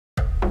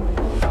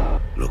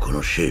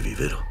conoscevi,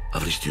 vero?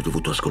 Avresti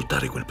dovuto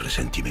ascoltare quel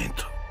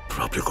presentimento,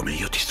 proprio come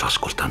io ti sto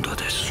ascoltando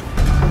adesso.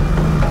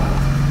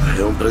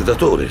 È un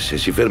predatore, se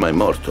si ferma è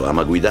morto.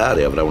 Ama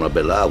guidare, avrà una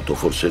bella auto,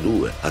 forse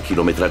due, a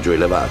chilometraggio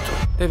elevato.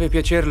 Deve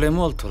piacerle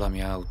molto la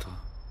mia auto.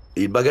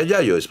 Il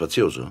bagagliaio è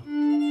spazioso?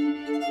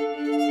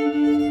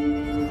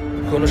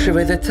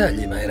 Conosceva i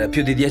dettagli, ma era a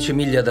più di 10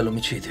 miglia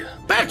dall'omicidio.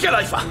 Perché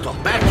l'hai fatto?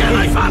 Perché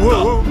l'hai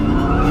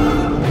fatto?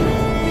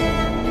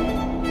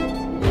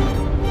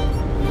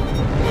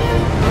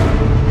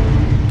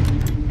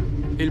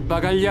 Il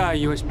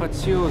bagagliaio è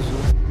spazioso?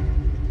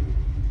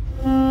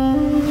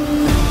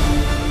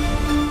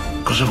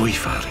 Cosa vuoi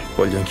fare?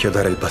 Voglio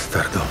inchiodare il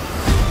bastardo.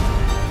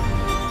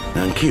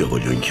 Anch'io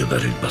voglio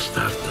inchiodare il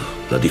bastardo.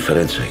 La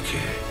differenza è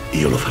che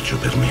io lo faccio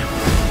per me.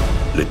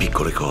 Le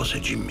piccole cose,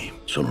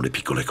 Jimmy, sono le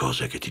piccole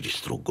cose che ti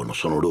distruggono.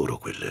 Sono loro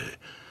quelle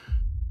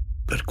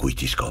per cui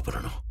ti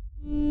scoprono.